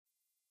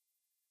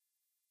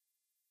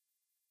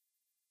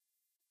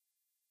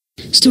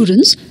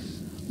Students,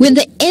 when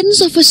the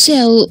ends of a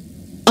cell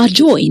are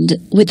joined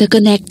with a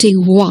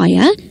connecting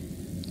wire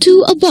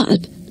to a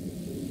bulb,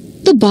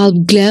 the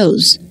bulb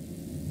glows,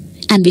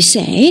 and we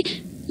say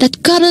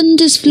that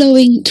current is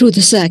flowing through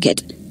the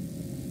circuit.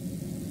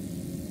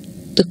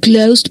 The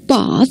closed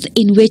path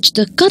in which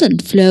the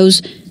current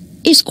flows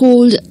is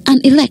called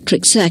an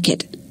electric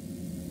circuit.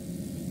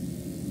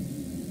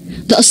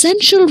 The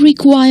essential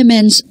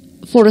requirements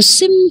for a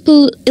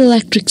simple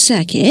electric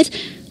circuit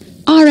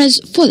are as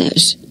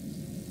follows: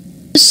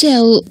 a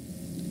cell,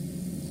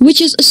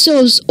 which is a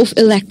source of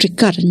electric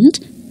current;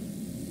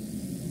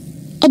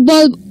 a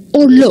bulb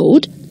or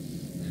load,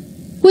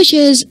 which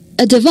is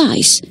a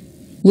device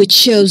which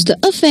shows the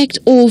effect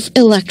of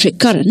electric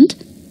current;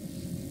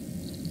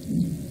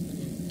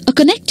 a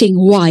connecting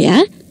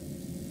wire,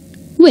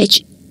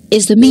 which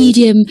is the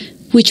medium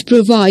which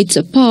provides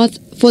a path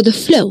for the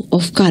flow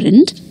of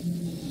current;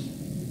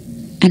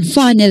 and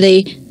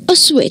finally, a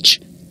switch,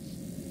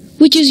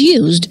 which is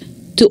used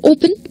to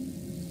open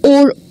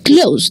or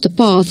close the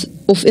path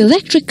of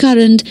electric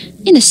current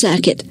in a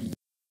circuit.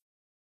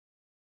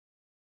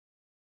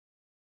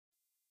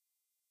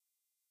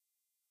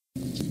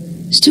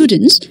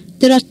 Students,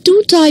 there are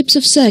two types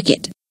of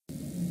circuit: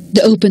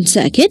 the open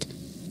circuit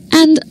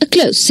and a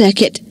closed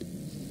circuit.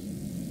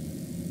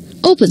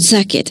 Open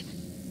circuit.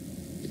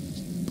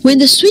 When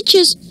the switch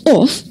is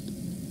off,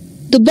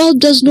 the bulb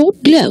does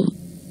not glow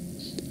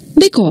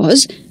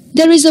because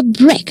there is a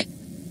break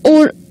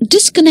or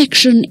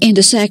disconnection in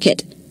the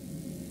circuit.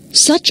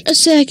 Such a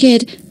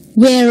circuit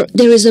where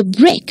there is a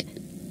break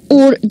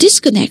or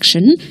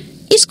disconnection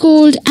is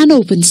called an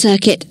open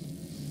circuit.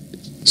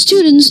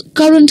 Students,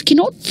 current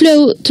cannot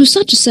flow through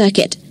such a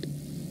circuit.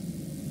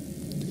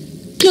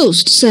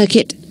 Closed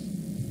circuit.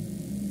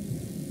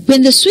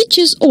 When the switch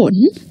is on,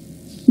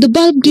 the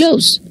bulb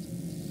glows.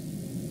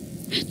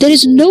 There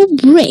is no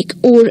break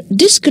or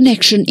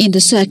disconnection in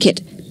the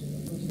circuit.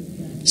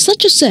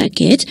 Such a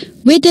circuit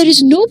where there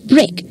is no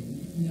break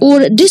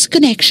or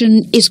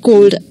disconnection is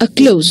called a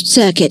closed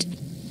circuit.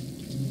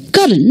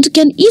 Current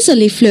can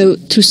easily flow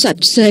through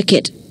such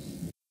circuit.